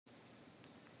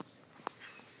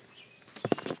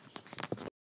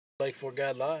Lake Fort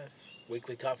Guide Live,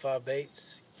 weekly top 5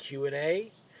 baits,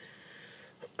 Q&A.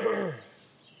 Man,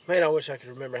 I wish I could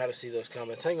remember how to see those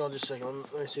comments. Hang on just a second.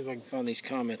 Let me see if I can find these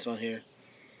comments on here.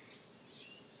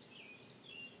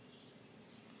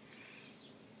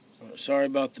 Sorry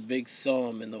about the big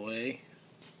thumb in the way.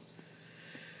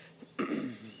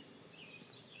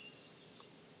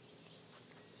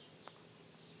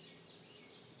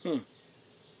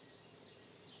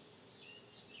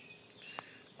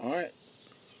 All right.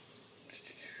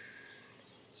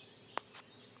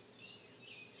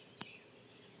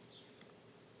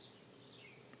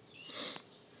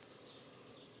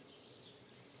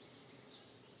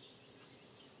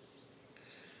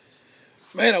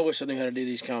 Man, I wish I knew how to do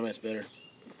these comments better.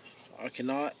 I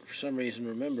cannot, for some reason,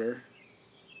 remember.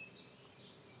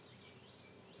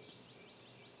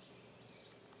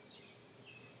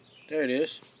 There it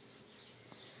is.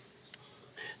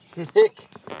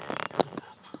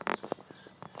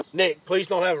 Nick, please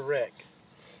don't have a wreck.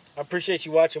 I appreciate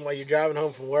you watching while you're driving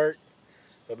home from work,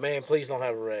 but man, please don't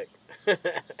have a wreck.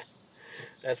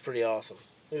 That's pretty awesome.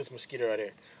 Look at this mosquito right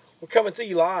here. We're coming to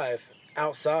you live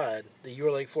outside the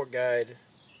Your Lake Fort Guide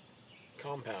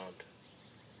compound.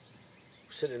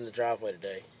 We're sitting in the driveway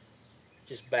today.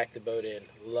 Just backed the boat in.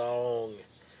 Long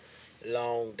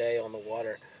day on the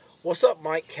water. What's up,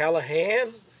 Mike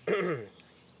Callahan? Glad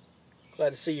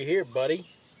to see you here, buddy.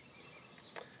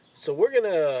 So we're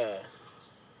gonna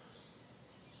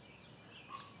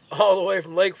all the way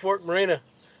from Lake Fork Marina.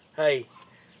 Hey,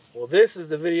 well, this is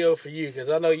the video for you because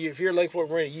I know you. If you're at Lake Fork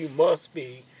Marina, you must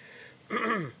be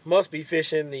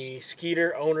fishing the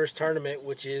Skeeter Owners Tournament,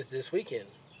 which is this weekend.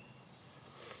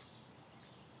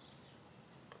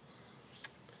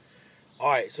 All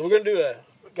right, so we're gonna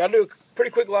gotta do a pretty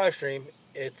quick live stream.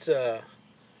 It's and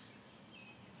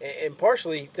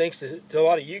partially thanks to a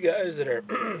lot of you guys that are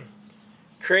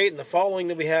creating the following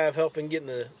that we have, helping getting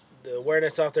the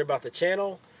awareness out there about the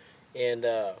channel. And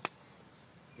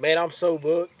man, I'm so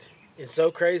booked and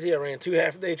so crazy. I ran 2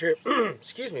 half-day trips.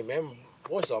 Excuse me, man, my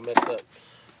voice all messed up.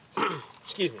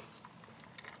 Excuse me.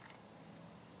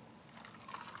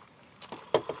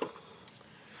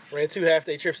 Ran 2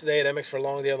 half-day trips today. That makes for a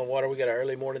long day on the water. We got an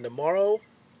early morning tomorrow.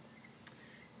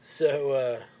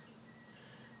 So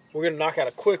we're going to knock out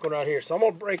a quick one right here. So I'm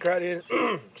going to break right in.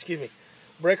 Excuse me.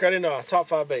 Break right into our top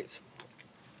 5 baits.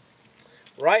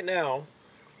 Right now,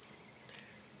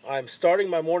 I'm starting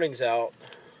my mornings out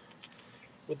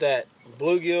with that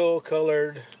bluegill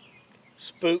colored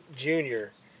Spook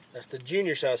Junior. That's the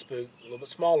junior size spook, a little bit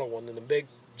smaller one than the big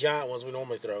giant ones we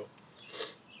normally throw.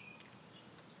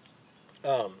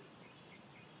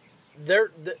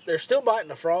 They're still biting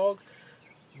the frog,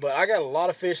 but I got a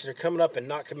lot of fish that are coming up and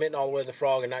not committing all the way to the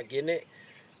frog and not getting it.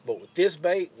 But with this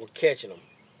bait, we're catching them.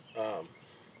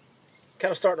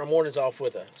 Kind of starting our mornings off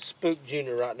with a Spook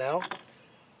Junior right now.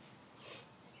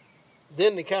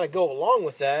 Then to kind of go along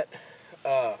with that,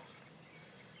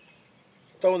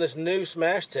 throwing this new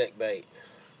Smash Tech bait.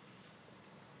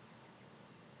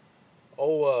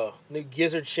 New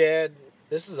Gizzard Shad.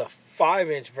 This is a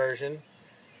 5-inch version.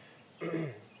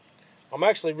 I'm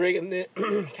actually rigging this.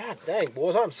 God dang,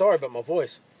 boys, I'm sorry about my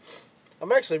voice.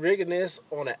 I'm actually rigging this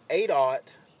on an 8/0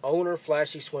 Owner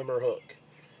Flashy Swimmer hook.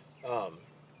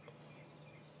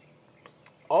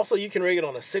 Also, you can rig it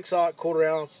on a 6/0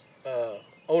 1/4-ounce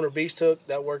Owner Beast hook.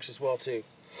 That works as well too.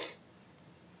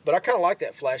 But I kind of like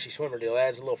that Flashy Swimmer deal. It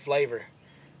adds a little flavor.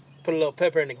 Put a little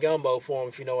pepper in the gumbo for them,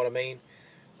 if you know what I mean.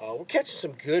 We're catching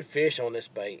some good fish on this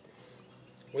bait.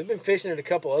 We've been fishing at a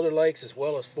couple other lakes as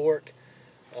well as Fork.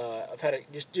 I've had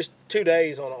just 2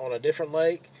 days on a different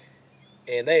lake,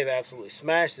 and they have absolutely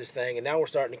smashed this thing. And now we're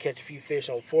starting to catch a few fish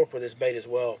on Fork with this bait as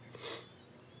well.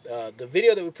 The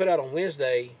video that we put out on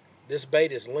Wednesday, this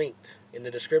bait is linked in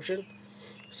the description.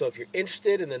 So if you're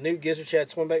interested in the new Gizzard Shad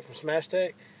swim bait from Smash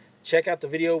Tech, check out the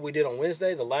video we did on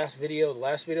Wednesday. The last video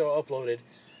I uploaded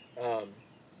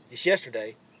just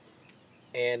yesterday.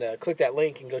 And click that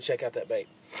link and go check out that bait.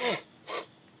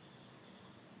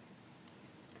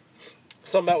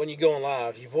 Something about when you go on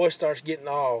live, your voice starts getting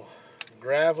all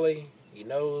gravelly, your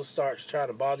nose starts trying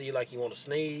to bother you like you want to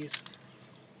sneeze.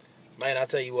 Man, I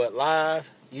tell you what, live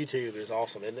YouTube is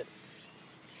awesome, isn't it?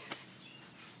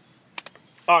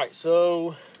 Alright,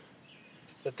 so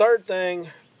the third thing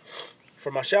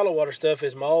for my shallow water stuff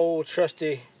is my old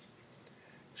trusty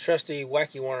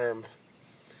wacky worm.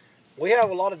 We have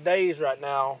a lot of days right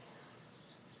now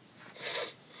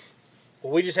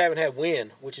where we just haven't had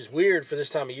wind, which is weird for this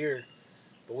time of year.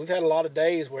 But we've had a lot of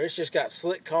days where it's just got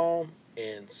slick calm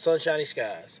and sunshiny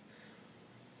skies.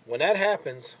 When that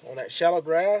happens on that shallow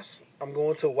grass, I'm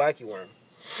going to a wacky worm.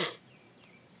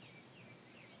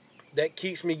 that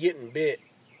keeps me getting bit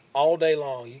all day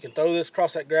long. You can throw this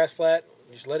across that grass flat,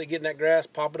 just let it get in that grass,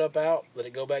 pop it up out, let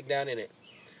it go back down in it.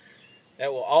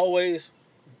 That will always,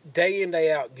 day in,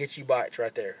 day out, get you bites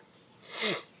right there.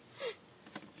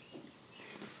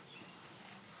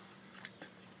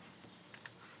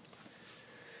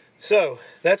 So,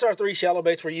 that's our 3 shallow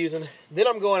baits we're using. Then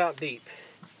I'm going out deep.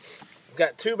 I've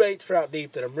got 2 baits for out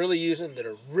deep that I'm really using, that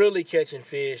are really catching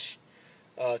fish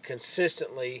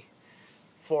consistently.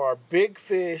 For our big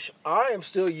fish, I am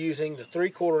still using the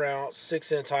 3/4 ounce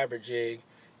 6-inch hybrid jig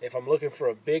if I'm looking for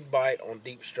a big bite on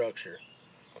deep structure.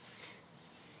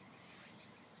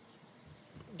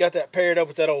 Got that paired up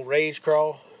with that old Rage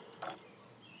Crawl.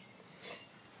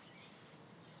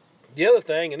 The other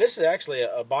thing, and this is actually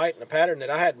a bite and a pattern that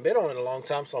I hadn't been on in a long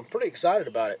time, so I'm pretty excited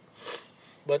about it.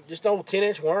 But just an old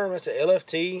 10-inch worm. That's a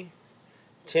LFT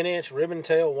 10-inch ribbon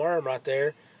tail worm right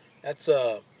there. That's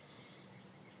a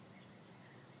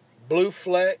blue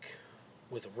fleck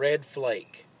with red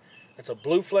flake. That's a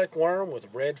blue fleck worm with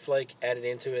red flake added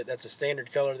into it. That's a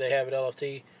standard color they have at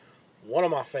LFT. One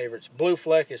of my favorites. Blue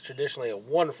fleck is traditionally a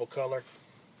wonderful color,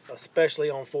 especially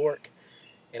on fork,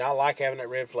 and I like having that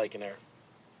red flake in there.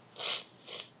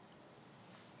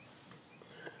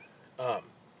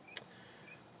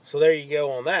 So there you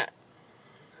go on that.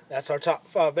 That's our top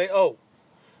 5 bait. Oh,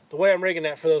 the way I'm rigging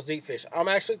that for those deep fish, I'm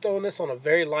actually throwing this on a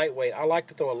very lightweight. I like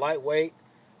to throw a lightweight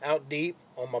out deep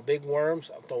on my big worms.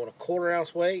 I'm throwing a 1/4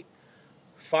 ounce weight.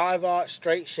 5/0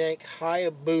 straight shank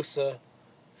Hayabusa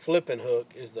flipping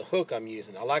hook is the hook I'm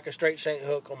using. I like a straight shank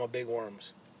hook on my big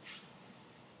worms.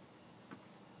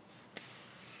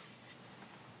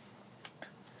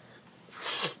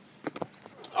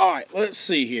 Alright, let's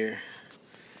see here.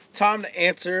 Time to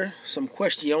answer some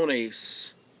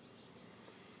questiones.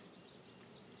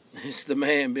 It's the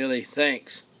man, Billy.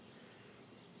 Thanks.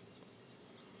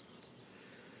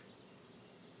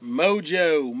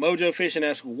 Mojo Fishing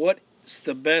asks, what's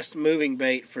the best moving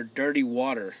bait for dirty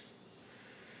water?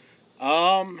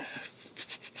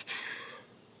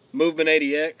 Movement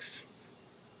 80X.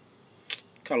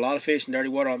 Caught a lot of fish in dirty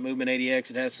water on Movement 80X.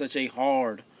 It has such a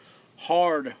hard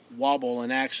wobble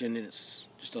in action, and it's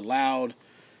just a loud,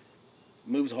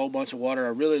 moves a whole bunch of water. I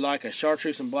really like a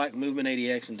chartreuse and black Movement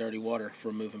 80X in dirty water for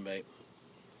a moving bait.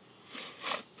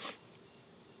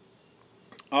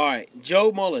 Alright,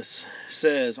 Joe Mullis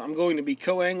says, I'm going to be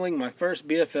co-angling my first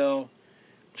BFL,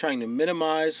 trying to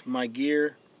minimize my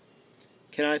gear.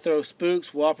 Can I throw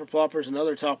spooks, whopper ploppers, and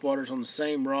other topwaters on the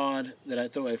same rod that I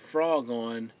throw a frog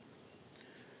on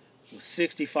with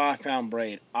 65-pound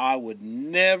braid? I would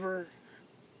never,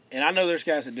 and I know there's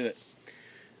guys that do it,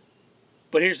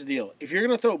 but here's the deal. If you're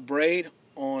going to throw braid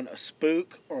on a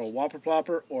spook or a whopper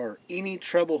plopper or any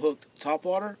treble hooked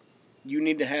topwater, you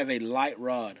need to have a light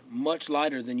rod, much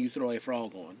lighter than you throw a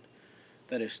frog on.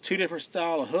 That is 2 different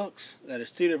style of hooks. That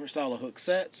is 2 different style of hook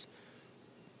sets.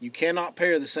 You cannot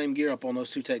pair the same gear up on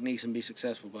those 2 techniques and be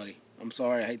successful, buddy. I'm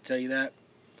sorry, I hate to tell you that.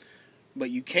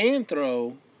 But you can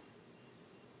throw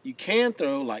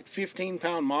like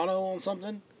 15-pound mono on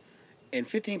something, and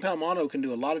 15-pound mono can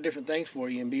do a lot of different things for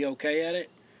you and be okay at it,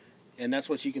 and that's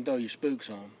what you can throw your spooks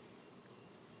on.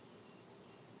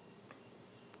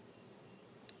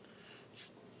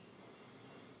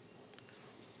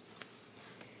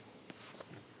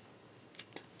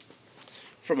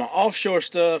 For my offshore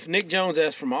stuff, Nick Jones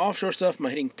asked, for my offshore stuff, am I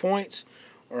hitting points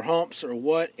or humps or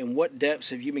what, and what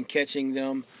depths have you been catching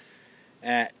them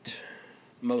at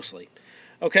mostly?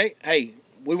 Okay, hey,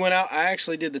 we went out. I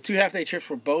actually did the 2 half-day trips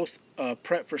for both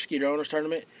prep for Skeeter Owners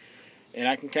Tournament, and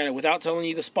I can kind of, without telling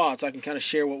you the spots, I can kind of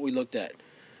share what we looked at.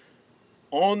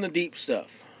 On the deep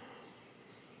stuff,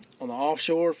 on the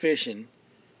offshore fishing,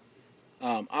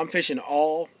 I'm fishing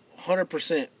all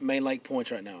 100% main lake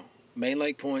points right now. Main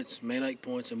lake points,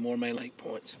 and more main lake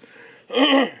points.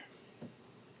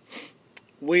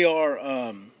 We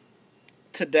are,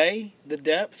 today, the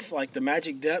depth, like the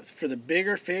magic depth for the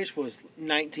bigger fish was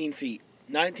 19 feet.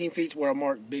 19 feet is where I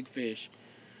marked big fish.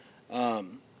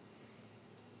 Man,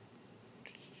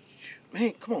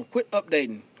 come on, quit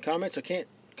updating comments. I can't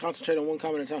concentrate on one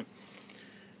comment at a time.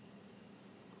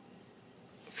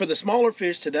 For the smaller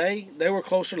fish today, they were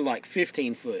closer to like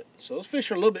 15 foot. So those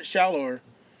fish are a little bit shallower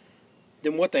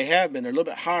than what they have been. They're a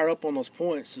little bit higher up on those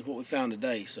points is what we found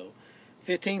today. So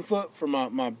 15 foot for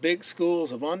my big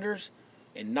schools of unders,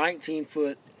 and 19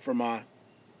 foot for my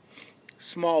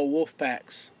small wolf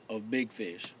packs of big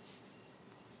fish.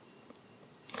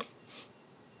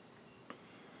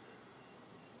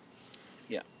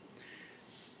 Yeah.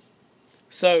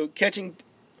 So catching,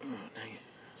 oh dang it,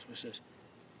 what's this?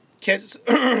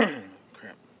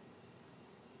 Crap.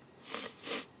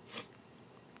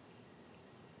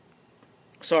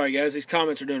 Sorry guys, these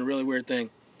comments are doing a really weird thing.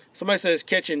 Somebody says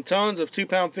catching tons of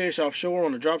 2-pound fish offshore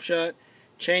on a drop shot,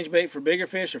 change bait for bigger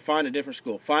fish, or find a different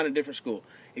school. Find a different school.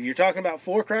 If you're talking about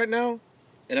fork right now,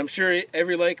 and I'm sure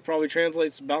every lake probably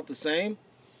translates about the same,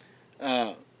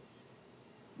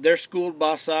 they're schooled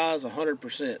by size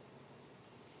 100%.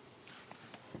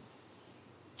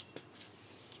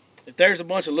 If there's a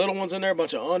bunch of little ones in there, a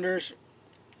bunch of unders,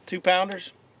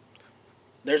 2-pounders,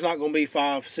 there's not going to be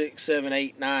 5, 6, 7,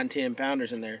 8, 9,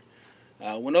 10-pounders in there.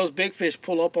 When those big fish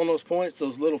pull up on those points,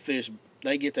 those little fish,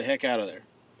 they get the heck out of there.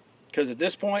 Because at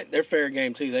this point, they're fair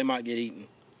game too. They might get eaten.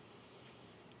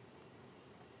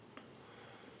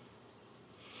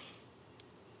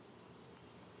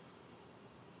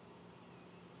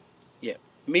 Yeah,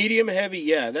 medium, heavy,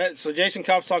 yeah. So Jason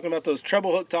Kopp's talking about those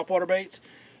treble hook topwater baits.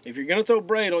 If you're going to throw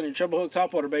braid on your treble hook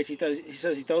topwater baits, he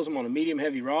says he throws them on a medium,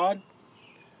 heavy rod.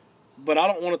 But I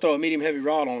don't want to throw a medium, heavy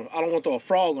rod on. I don't want to throw a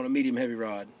frog on a medium, heavy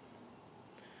rod.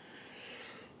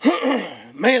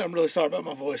 Man, I'm really sorry about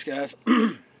my voice, guys.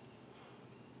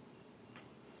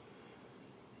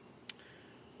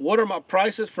 What are my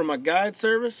prices for my guide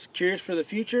service? Curious for the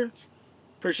future?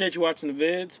 Appreciate you watching the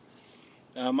vids.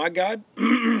 My guide...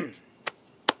 Man,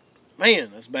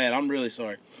 that's bad. I'm really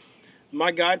sorry.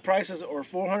 My guide prices are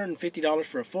 $450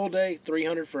 for a full day,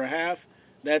 $300 for a half.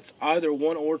 That's either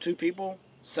 1 or 2 people.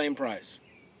 Same price.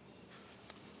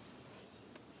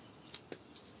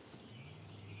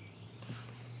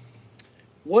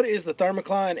 What is the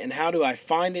thermocline and how do I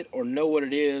find it or know what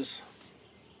it is?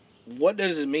 What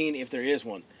does it mean if there is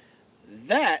one?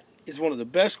 That is one of the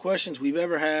best questions we've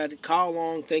ever had. Kyle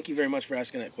Long, thank you very much for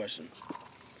asking that question.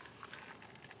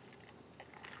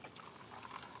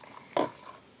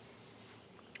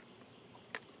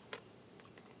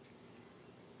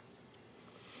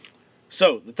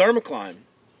 So, the thermocline.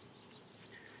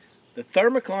 The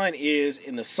thermocline is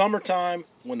in the summertime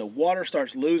when the water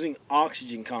starts losing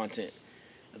oxygen content.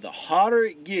 The hotter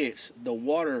it gets,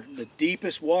 the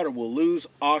deepest water will lose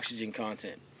oxygen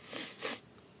content.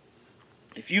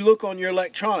 If you look on your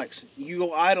electronics, you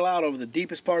go idle out over the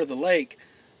deepest part of the lake,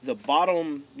 the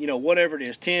bottom, whatever it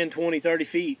is, 10, 20, 30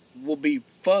 feet will be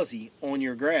fuzzy on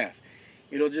your graph.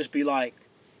 It'll just be like,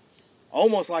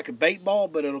 almost like a bait ball,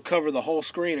 but it'll cover the whole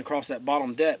screen across that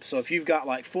bottom depth. So if you've got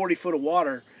like 40 foot of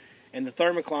water and the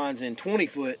thermocline's in 20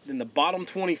 foot, then the bottom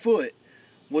 20 foot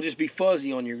will just be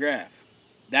fuzzy on your graph.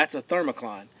 That's a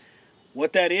thermocline.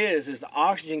 What that is the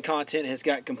oxygen content has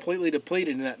got completely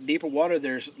depleted. In that deeper water,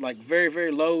 there's like very,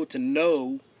 very low to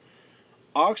no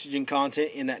oxygen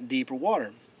content in that deeper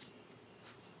water.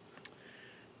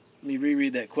 Let me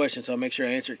reread that question so I'll make sure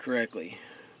I answer it correctly.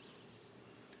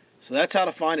 So that's how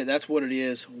to find it. That's what it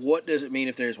is. What does it mean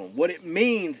if there's one? What it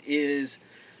means is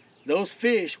those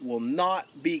fish will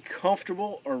not be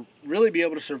comfortable or really be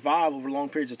able to survive over long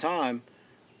periods of time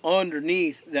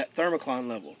underneath that thermocline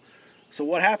level. So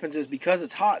what happens is because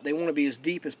it's hot, they want to be as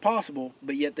deep as possible,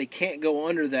 but yet they can't go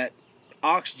under that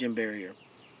oxygen barrier.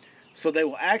 So they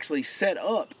will actually set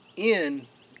up in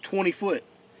 20 foot.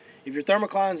 If your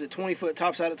thermocline's at 20 foot,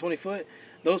 tops out at 20 foot,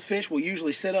 those fish will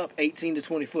usually set up 18 to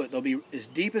 20 foot. They'll be as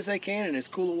deep as they can and as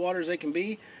cool of water as they can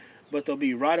be, but they'll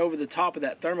be right over the top of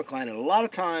that thermocline. And a lot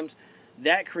of times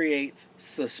that creates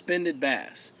suspended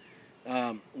bass,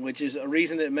 which is a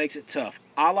reason that it makes it tough.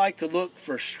 I like to look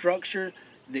for structure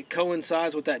that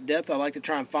coincides with that depth. I like to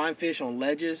try and find fish on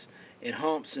ledges and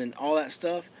humps and all that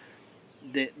stuff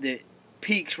that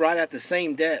peaks right at the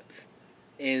same depth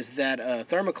as that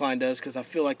thermocline does, because I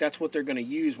feel like that's what they're going to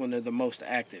use when they're the most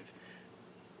active.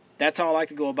 That's how I like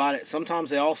to go about it.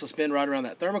 Sometimes they all suspend right around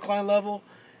that thermocline level,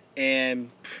 and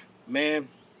man,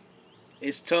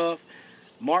 it's tough.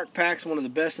 Mark Pack's one of the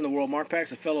best in the world. Mark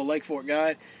Pack's a fellow Lake Fork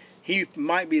guy. He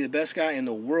might be the best guy in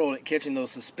the world at catching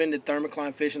those suspended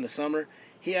thermocline fish in the summer.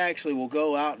 He actually will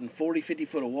go out in 40, 50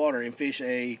 foot of water and fish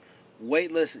a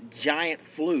weightless giant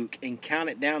fluke and count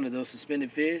it down to those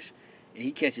suspended fish, and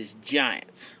he catches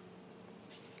giants.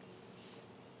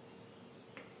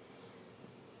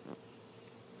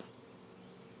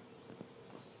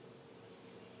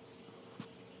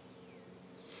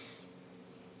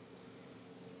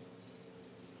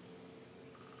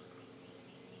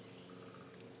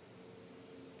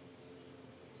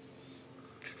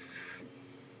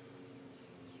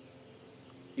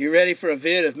 You ready for a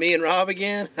vid of me and Rob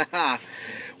again?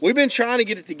 We've been trying to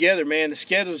get it together, man. The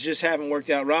schedules just haven't worked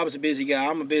out. Rob's a busy guy.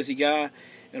 I'm a busy guy.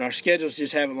 And our schedules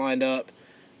just haven't lined up.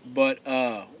 But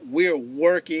we're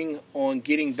working on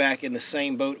getting back in the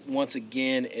same boat once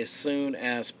again as soon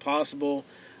as possible.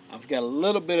 I've got a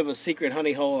little bit of a secret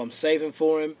honey hole I'm saving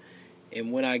for him.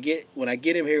 And when I get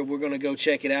him here, we're going to go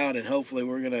check it out. And hopefully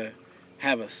we're going to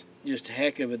have just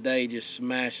heck of a day just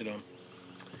smashing them.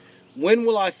 When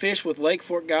will I fish with Lake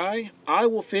Fork Guy? I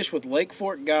will fish with Lake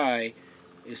Fork Guy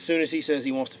as soon as he says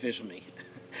he wants to fish with me.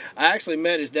 I actually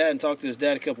met his dad and talked to his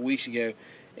dad a couple weeks ago,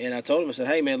 and I told him, I said,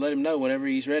 hey man, let him know whenever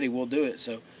he's ready, we'll do it.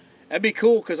 So that'd be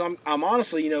cool, because I'm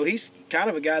honestly, you know, he's kind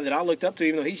of a guy that I looked up to,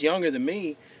 even though he's younger than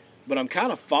me, but I'm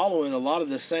kind of following a lot of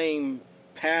the same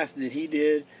path that he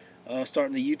did,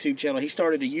 starting the YouTube channel. He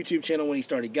started a YouTube channel when he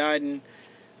started guiding.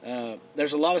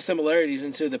 There's a lot of similarities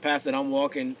into the path that I'm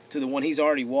walking to the one he's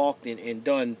already walked and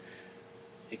done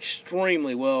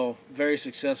extremely well. Very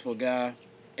successful guy.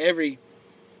 Every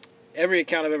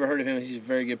account I've ever heard of him, he's a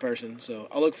very good person. So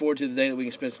I look forward to the day that we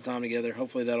can spend some time together.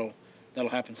 Hopefully that'll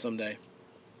happen someday.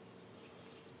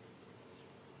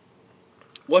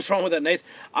 What's wrong with that, Nathan?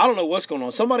 I don't know what's going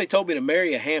on. Somebody told me to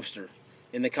marry a hamster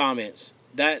in the comments.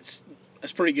 That's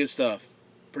pretty good stuff.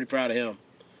 Pretty proud of him.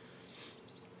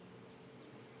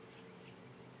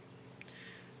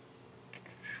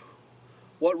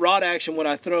 What rod action would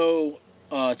I throw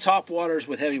top waters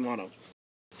with heavy mono?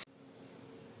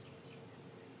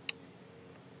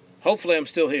 Hopefully I'm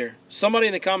still here. Somebody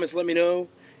in the comments let me know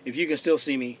if you can still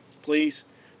see me, please,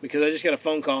 because I just got a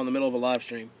phone call in the middle of a live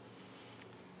stream.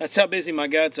 That's how busy my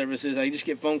guide service is. I just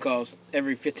get phone calls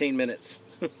every 15 minutes.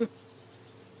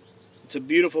 It's a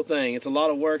beautiful thing. It's a lot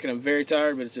of work, and I'm very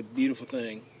tired, but it's a beautiful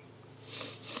thing.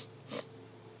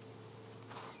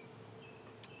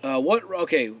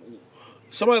 Okay,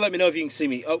 somebody let me know if you can see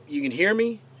me. Oh, you can hear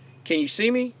me? Can you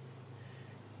see me?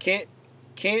 Can't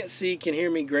see, can hear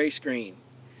me, gray screen.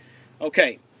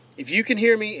 Okay, if you can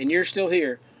hear me and you're still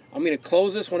here, I'm going to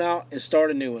close this one out and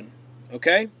start a new one.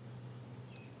 Okay?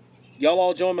 Y'all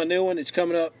all join my new one. It's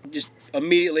coming up just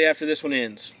immediately after this one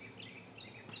ends.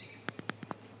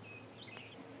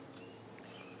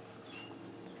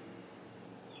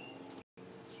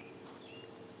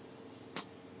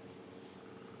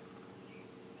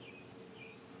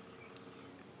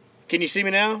 Can you see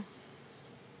me now?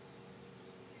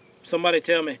 Somebody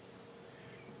tell me.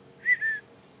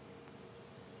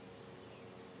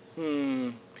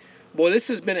 Boy, this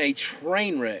has been a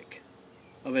train wreck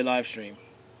of a live stream.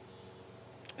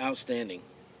 Outstanding.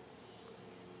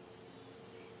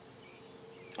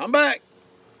 I'm back.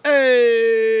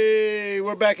 Hey,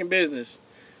 we're back in business.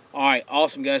 All right,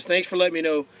 awesome, guys. Thanks for letting me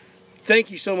know. Thank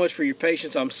you so much for your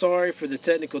patience. I'm sorry for the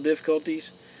technical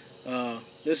difficulties.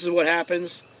 This is what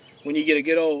happens when you get a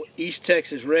good old East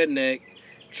Texas redneck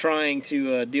trying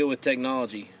to deal with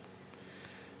technology.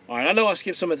 All right, I know I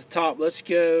skipped some at the top. Let's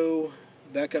go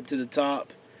back up to the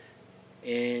top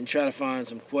and try to find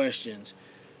some questions.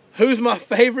 Who's my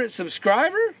favorite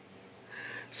subscriber?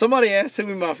 Somebody asked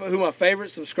who my favorite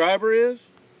subscriber is.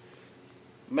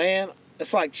 Man,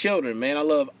 it's like children, man. I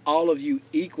love all of you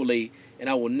equally, and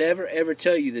I will never, ever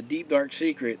tell you the deep, dark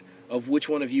secret of which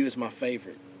one of you is my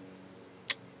favorite.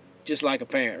 Just like a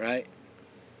parent, right?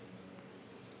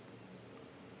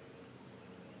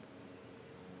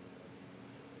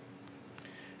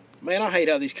 Man, I hate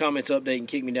how these comments update and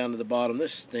kick me down to the bottom.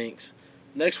 This stinks.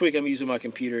 Next week I'm using my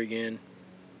computer again.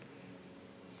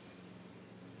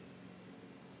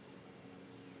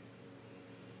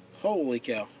 Holy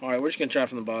cow. Alright, we're just going to try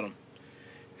from the bottom.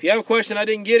 If you have a question I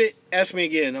didn't get it, ask me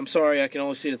again. I'm sorry, I can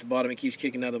only see it at the bottom. It keeps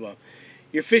kicking down the bottom.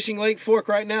 You're fishing Lake Fork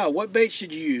right now. What bait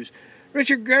should you use?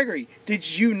 Richard Gregory,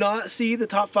 did you not see the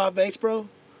top 5 baits, bro?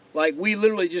 Like, we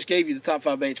literally just gave you the top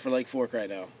 5 baits for Lake Fork right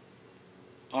now.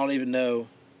 I don't even know.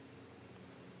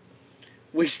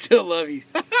 We still love you.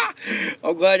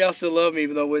 I'm glad y'all still love me,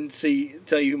 even though I wouldn't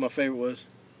tell you who my favorite was.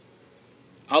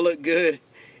 I look good.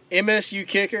 MSU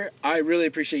Kicker, I really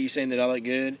appreciate you saying that I look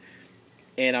good.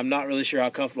 And I'm not really sure how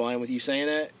comfortable I am with you saying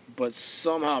that, but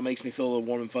somehow it makes me feel a little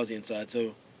warm and fuzzy inside.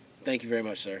 So, thank you very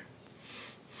much, sir.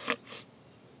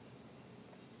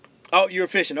 Oh, you were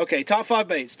fishing. Okay, top 5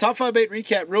 baits. Top 5 bait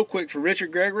recap real quick for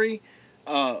Richard Gregory.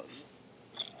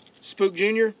 Spook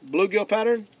Jr., bluegill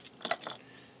pattern.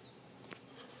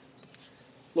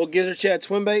 Little Gizzard Shad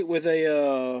swim bait with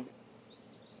a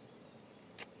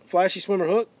flashy swimmer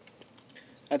hook.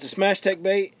 That's a Smash Tech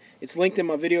bait. It's linked in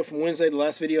my video from Wednesday, the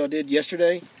last video I did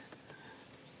yesterday.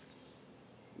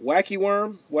 Wacky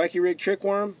Worm, Wacky Rig Trick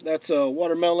Worm. That's a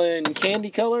watermelon candy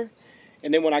color.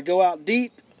 And then when I go out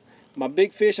deep, my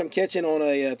big fish I'm catching on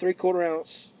a 3/4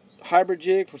 ounce hybrid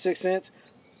jig from 6 cents.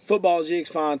 Football jig's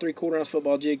fine, 3/4 ounce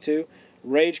football jig too.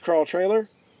 Rage Crawl Trailer.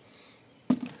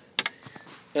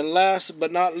 And last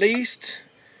but not least,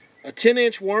 a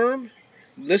 10-inch worm.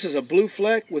 This is a blue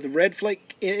fleck with a red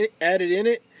flake added in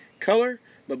it color,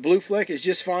 but blue fleck is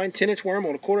just fine. 10-inch worm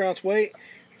on a 1/4 ounce weight.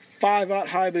 5/0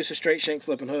 Hayabusa straight shank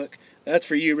flipping hook. That's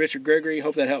for you, Richard Gregory.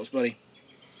 Hope that helps, buddy.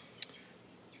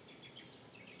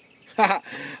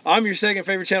 I'm your second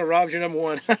favorite channel. Rob's your number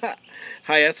one.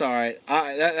 Hey, that's all right.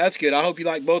 That's good. I hope you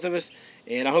like both of us,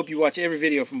 and I hope you watch every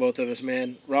video from both of us,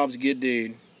 man. Rob's a good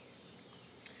dude.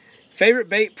 Favorite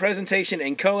bait, presentation,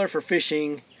 and color for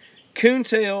fishing: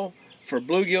 coontail for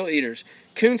bluegill eaters.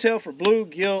 Coontail for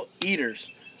bluegill eaters.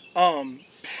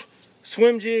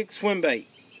 Swim jig, swim bait.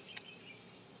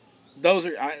 Those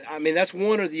are, I mean, that's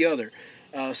one or the other.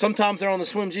 Sometimes they're on the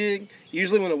swim jig.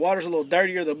 Usually when the water's a little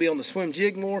dirtier, they'll be on the swim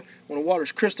jig more. When the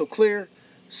water's crystal clear,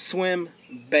 swim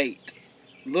bait.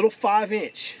 Little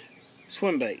 5-inch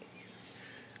swim bait.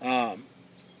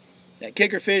 That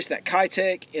kicker fish, that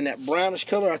Keitech in that brownish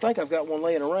color. I think I've got one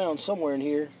laying around somewhere in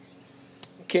here.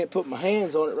 I can't put my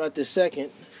hands on it right this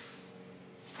second.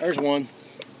 There's one.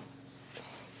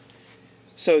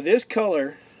 So this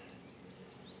color,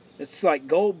 it's like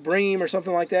gold bream or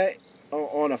something like that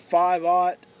on a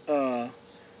 5/0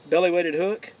 belly weighted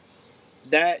hook.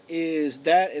 That is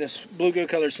that in a bluegill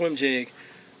colored swim jig,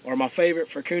 are my favorite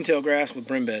for coontail grass with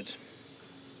brim beds.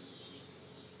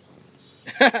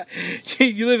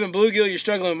 You live in Bluegill, you're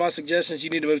struggling with my suggestions, you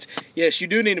need to move yes, you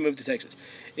do need to move to Texas.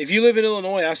 If you live in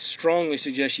Illinois, I strongly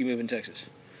suggest you move in Texas.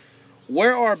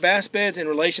 Where are bass beds in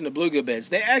relation to bluegill beds?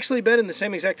 They actually bed in the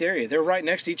same exact area. They're right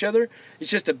next to each other.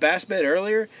 It's just the bass bed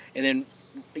earlier, and then,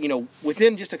 you know,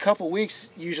 within just a couple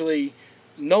weeks, usually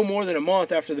no more than a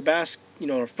month after the bass, you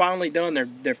know, are finally done,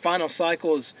 their final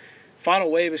cycle is,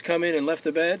 final wave has come in and left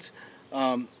the beds,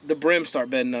 the brims start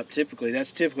bedding up typically.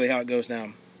 That's typically how it goes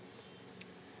down.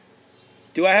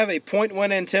 Do I have a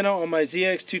 0.1 antenna on my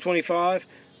ZX225?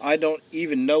 I don't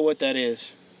even know what that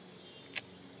is.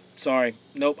 Sorry.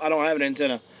 Nope, I don't have an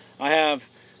antenna. I have,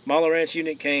 my Lowrance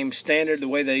unit came standard the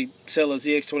way they sell a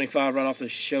ZX25 right off the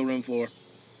showroom floor.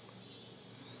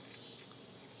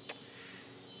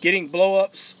 Getting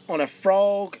blow-ups on a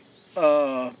frog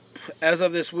as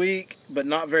of this week, but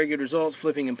not very good results,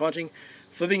 flipping and punching.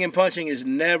 Flipping and punching is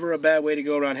never a bad way to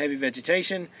go around heavy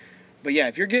vegetation. But yeah,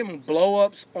 if you're getting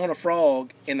blow-ups on a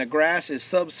frog and the grass is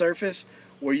subsurface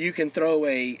where you can throw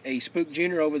a Spook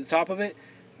Junior over the top of it,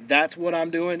 that's what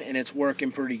I'm doing, and it's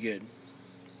working pretty good.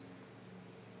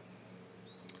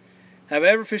 Have I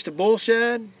ever fished a bull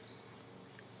shad?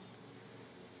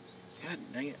 God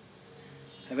dang it.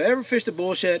 Have I ever fished a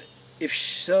bull shad? If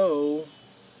so...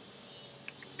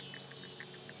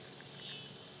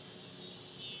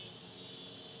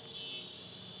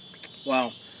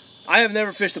 Wow. I have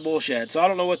never fished a bull shad, so I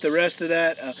don't know what the rest of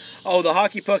that... oh, the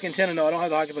hockey puck antenna. No, I don't have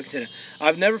the hockey puck antenna.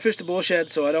 I've never fished a bull shad,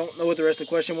 so I don't know what the rest of the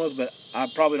question was, but I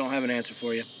probably don't have an answer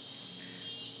for you.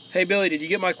 Hey, Billy, did you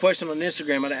get my question on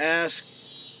Instagram? I'd ask,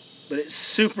 but it's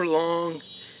super long.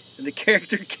 And the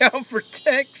character count for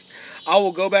text. I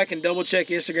will go back and double check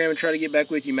Instagram and try to get back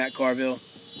with you, Matt Carville.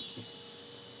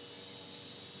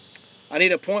 I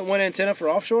need a 0.1 antenna for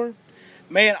offshore.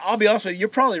 Man, I'll be honest with you. You're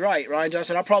probably right, Ryan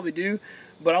Johnson. I probably do.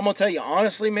 But I'm going to tell you,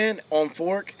 honestly, man, on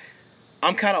Fork,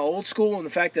 I'm kind of old school in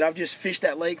the fact that I've just fished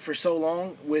that lake for so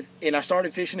long, and I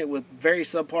started fishing it with very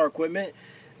subpar equipment,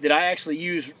 that I actually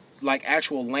use, like,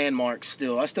 actual landmarks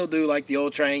still. I still do, like, the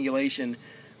old triangulation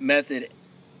method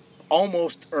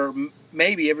almost, or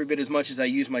maybe every bit as much as I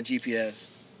use my GPS.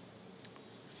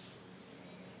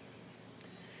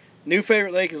 New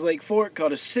favorite lake is Lake Fork.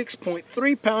 Caught a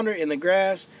 6.3 pounder in the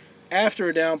grass after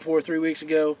a downpour 3 weeks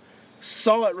ago.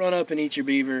 Saw it run up and eat your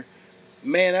beaver.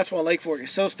 Man, that's why Lake Fork is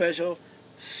so special.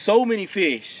 So many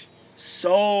fish.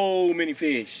 So many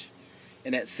fish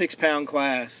in that 6-pound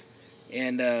class.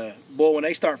 And, boy, when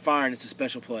they start firing, it's a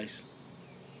special place.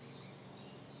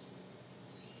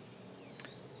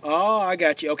 Oh, I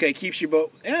got you. Okay, keeps your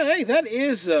boat. Yeah, hey, that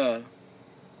is, that's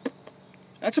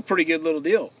a pretty good little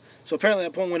deal. So apparently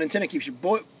that 0.1 antenna keeps your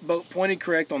boat pointed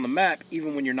correct on the map,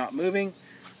 even when you're not moving.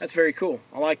 That's very cool.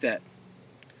 I like that.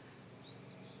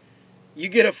 You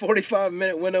get a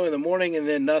 45-minute window in the morning and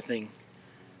then nothing.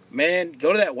 Man,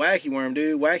 go to that wacky worm,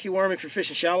 dude. Wacky worm if you're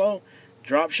fishing shallow.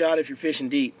 Drop shot if you're fishing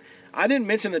deep. I didn't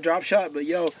mention the drop shot, but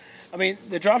yo, I mean,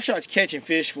 the drop shot's catching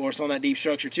fish for us on that deep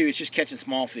structure too. It's just catching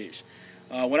small fish.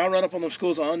 When I run up on those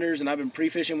schools of unders, and I've been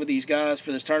pre-fishing with these guys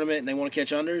for this tournament, and they want to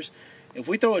catch unders, if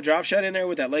we throw a drop shot in there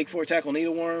with that Lake Fork tackle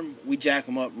needleworm, we jack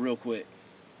them up real quick.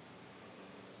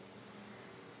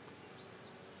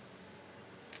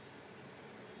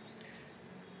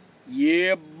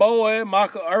 Yeah, boy,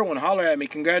 Michael Irwin, holler at me.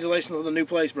 Congratulations on the new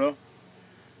place, bro.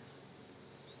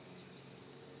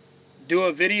 Do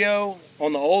a video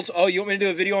on the olds. Oh, you want me to do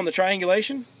a video on the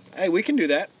triangulation? Hey, we can do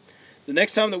that. The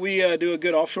next time that we do a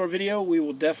good offshore video, we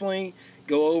will definitely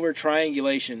go over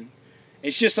triangulation.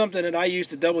 It's just something that I use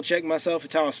to double check myself.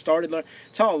 It's how I started learning.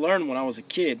 It's how I learned when I was a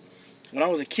kid. When I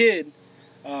was a kid,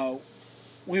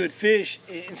 we would fish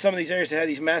in some of these areas that had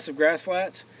these massive grass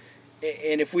flats.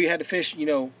 And if we had to fish, you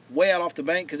know, way out off the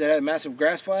bank because it had a massive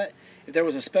grass flat, if there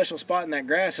was a special spot in that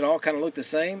grass, it all kind of looked the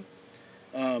same.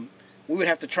 We would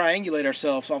have to triangulate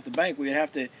ourselves off the bank. We would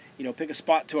have to, you know, pick a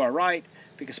spot to our right,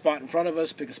 pick a spot in front of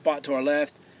us, pick a spot to our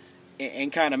left,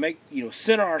 and kind of make, you know,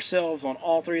 center ourselves on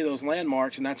all three of those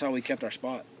landmarks, and that's how we kept our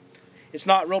spot. It's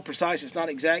not real precise, it's not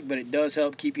exact, but it does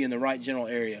help keep you in the right general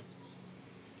area.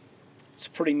 It's a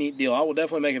pretty neat deal. I will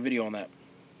definitely make a video on that.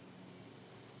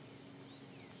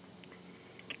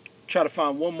 Try to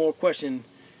find one more question.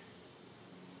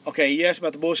 Okay, you asked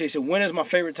about the bull shad. He said, when is my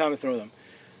favorite time to throw them?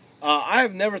 I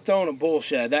have never thrown a bull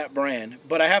shad, that brand,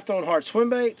 but I have thrown hard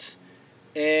swim baits,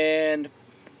 and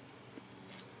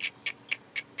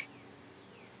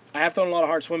I have thrown a lot of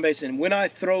hard swim baits, and when I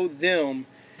throw them,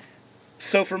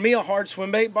 so for me, a hard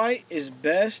swim bait bite is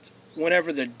best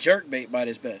whenever the jerk bait bite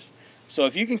is best. So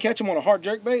if you can catch them on a hard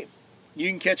jerk bait,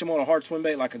 you can catch them on a hard swim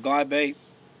bait like a glide bait,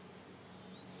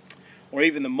 or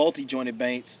even the multi-jointed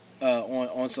baits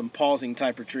on some pausing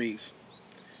type retrieves.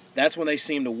 That's when they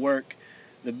seem to work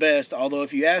the best. Although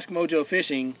if you ask Mojo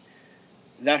Fishing,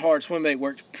 that hard swim bait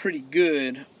worked pretty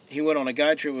good. He went on a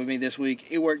guide trip with me this week.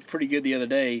 It worked pretty good the other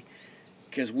day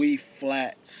because we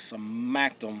flat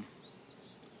smacked them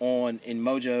on, and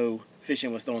Mojo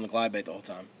Fishing was throwing the glide bait the whole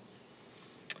time.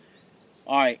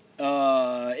 Alright,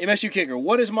 MSU Kicker,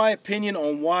 what is my opinion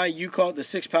on why you caught the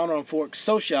 6-pounder on fork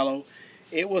so shallow?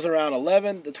 It was around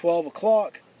 11 to 12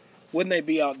 o'clock. Wouldn't they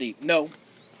be out deep? No.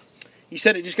 You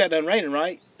said it just got done raining,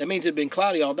 right? That means it's been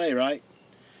cloudy all day, right?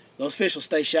 Those fish will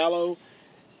stay shallow.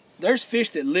 There's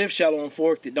fish that live shallow on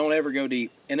fork that don't ever go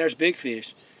deep. And there's big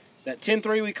fish. That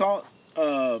 10-3 we caught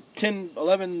 10,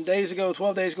 11 days ago,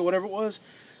 12 days ago, whatever it was,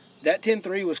 that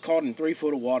 10-3 was caught in 3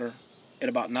 foot of water at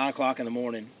about 9 o'clock in the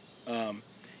morning. And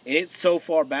it's so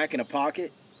far back in a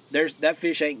pocket, that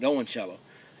fish ain't going shallow.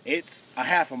 It's a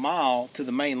half a mile to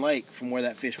the main lake from where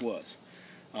that fish was.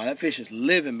 That fish is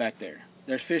living back there.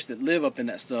 There's fish that live up in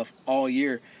that stuff all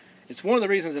year. It's one of the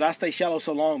reasons that I stay shallow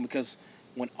so long, because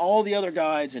when all the other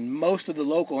guides and most of the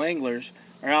local anglers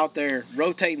are out there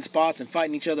rotating spots and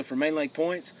fighting each other for main lake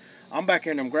points, I'm back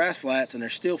here in them grass flats and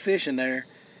there's still fish in there,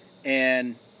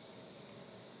 and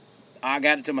I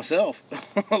got it to myself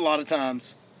a lot of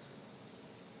times.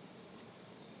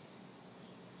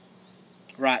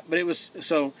 Right, but it was,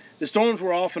 so the storms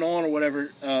were off and on or whatever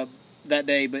that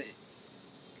day, but,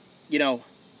 you know,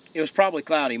 it was probably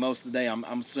cloudy most of the day, I'm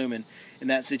assuming, in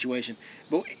that situation.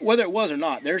 But whether it was or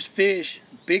not, there's fish,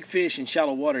 big fish in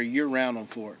shallow water year-round on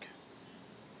fork.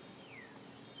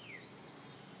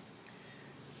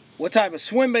 What type of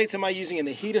swim baits am I using in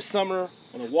the heat of summer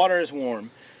when the water is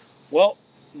warm? Well,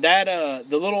 that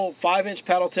the little 5-inch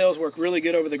paddle tails work really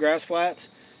good over the grass flats.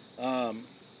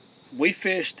 We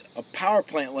fished a power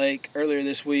plant lake earlier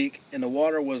this week, and the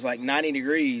water was like 90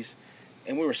 degrees,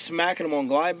 and we were smacking them on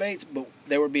glide baits, but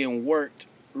they were being worked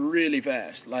really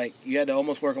fast. Like, you had to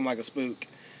almost work them like a spook.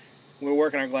 We were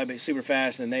working our glide baits super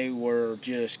fast, and they were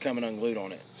just coming unglued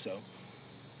on it. So,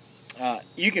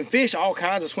 you can fish all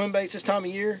kinds of swim baits this time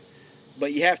of year,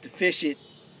 but you have to fish it.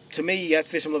 To me, you have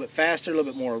to fish them a little bit faster, a little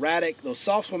bit more erratic. Those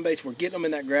soft swim baits, we're getting them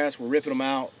in that grass, we're ripping them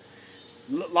out.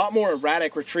 A lot more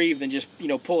erratic retrieve than just, you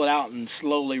know, pull it out and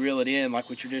slowly reel it in like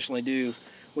we traditionally do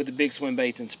with the big swim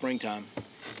baits in springtime.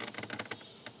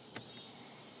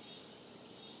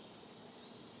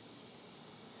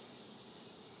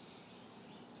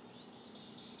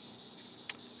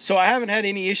 So I haven't had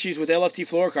any issues with LFT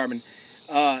fluorocarbon.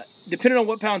 Depending on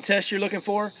what pound test you're looking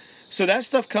for, so that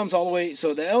stuff comes all the way.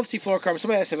 So the LFT fluorocarbon,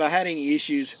 somebody asked if I had any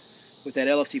issues with that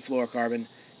LFT fluorocarbon.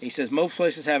 He says most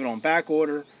places have it on back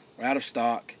order or out of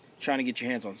stock, trying to get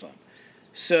your hands on some.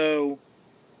 So,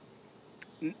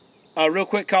 real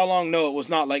quick, Kyle Long, no, it was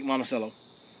not Lake Monticello.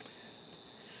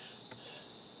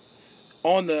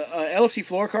 On the LFT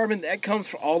fluorocarbon, that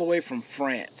comes all the way from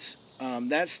France.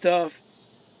 That stuff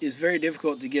is very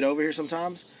difficult to get over here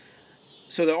sometimes.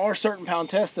 So there are certain pound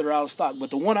tests that are out of stock, but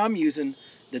the one I'm using,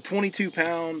 the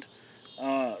 22-pound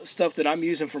stuff that I'm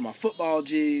using for my football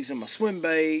jigs and my swim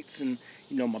baits and,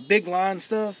 you know, my big line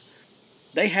stuff,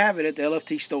 they have it at the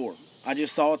LFT store. I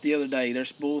just saw it the other day. Their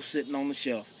spool's sitting on the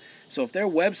shelf. So if their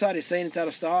website is saying it's out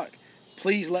of stock,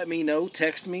 please let me know.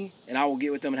 Text me, and I will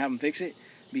get with them and have them fix it.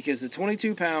 Because the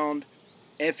 22-pound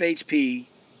FHP,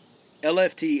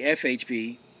 LFT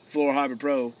FHP, Fluoro Hybrid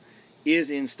Pro, is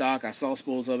in stock. I saw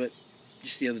spools of it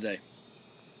just the other day.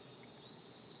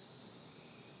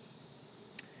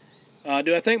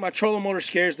 Do I think my trolling motor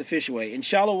scares the fish away? In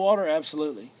shallow water,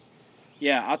 absolutely.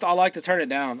 Yeah, I like to turn it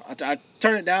down. I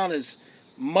turn it down as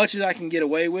much as I can get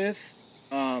away with.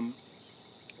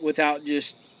 without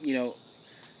just, the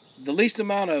least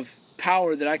amount of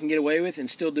power that I can get away with and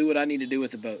still do what I need to do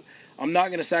with the boat. I'm not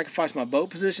going to sacrifice my boat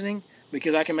positioning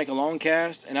because I can make a long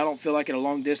cast, and I don't feel like at a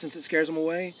long distance it scares them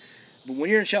away. But when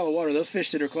you're in shallow water, those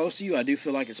fish that are close to you, I do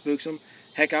feel like it spooks them.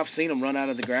 Heck, I've seen them run out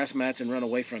of the grass mats and run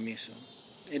away from you, so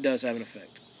it does have an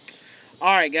effect.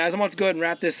 All right, guys, I'm going to go ahead and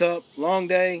wrap this up. Long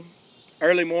day,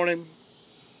 early morning,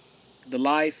 the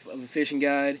life of a fishing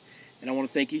guide, and I want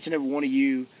to thank each and every one of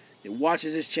you that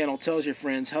watches this channel, tells your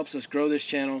friends, helps us grow this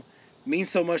channel. It means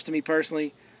so much to me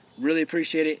personally. Really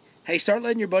appreciate it. Hey, start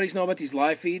letting your buddies know about these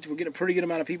live feeds. We're getting a pretty good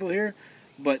amount of people here,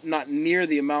 but not near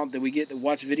the amount that we get that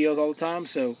watch videos all the time.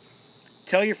 So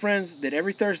tell your friends that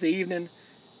every Thursday evening,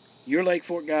 your Lake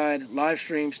Fork Guide, live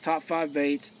streams, top 5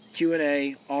 baits,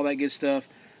 Q&A, all that good stuff.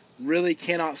 Really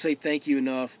cannot say thank you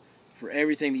enough for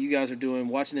everything that you guys are doing,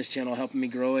 watching this channel, helping me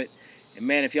grow it. And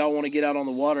man, if y'all want to get out on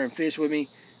the water and fish with me,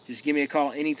 just give me a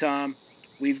call anytime.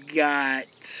 We've got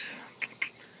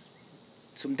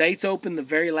some dates open the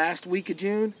very last week of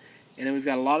June, and then we've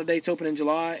got a lot of dates open in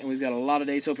July, and we've got a lot of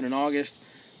dates open in August.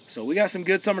 So we got some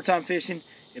good summertime fishing.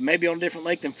 It may be on a different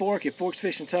lake than Fork. If Fork's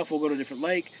fishing tough, we'll go to a different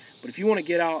lake. But if you want to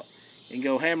get out and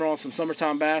go hammer on some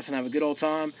summertime bass and have a good old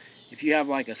time, if you have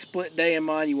like a split day in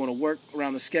mind, you want to work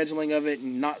around the scheduling of it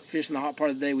and not fish in the hot part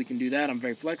of the day, we can do that. I'm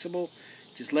very flexible.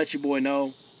 Just let your boy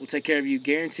know. We'll take care of you,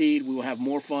 guaranteed. We will have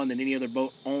more fun than any other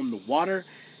boat on the water.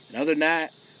 And other than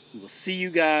that, we will see you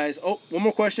guys. Oh, one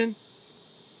more question.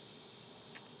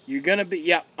 You're going to be,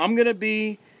 yeah, I'm going to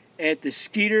be at the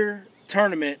Skeeter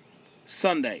tournament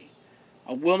Sunday.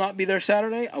 I will not be there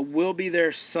Saturday. I will be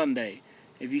there Sunday.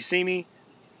 If you see me,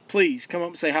 please come up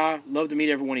and say hi. Love to meet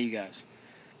every one of you guys.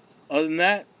 Other than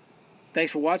that,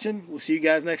 thanks for watching. We'll see you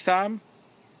guys next time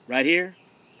right here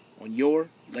on your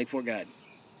Lake Fork Guide.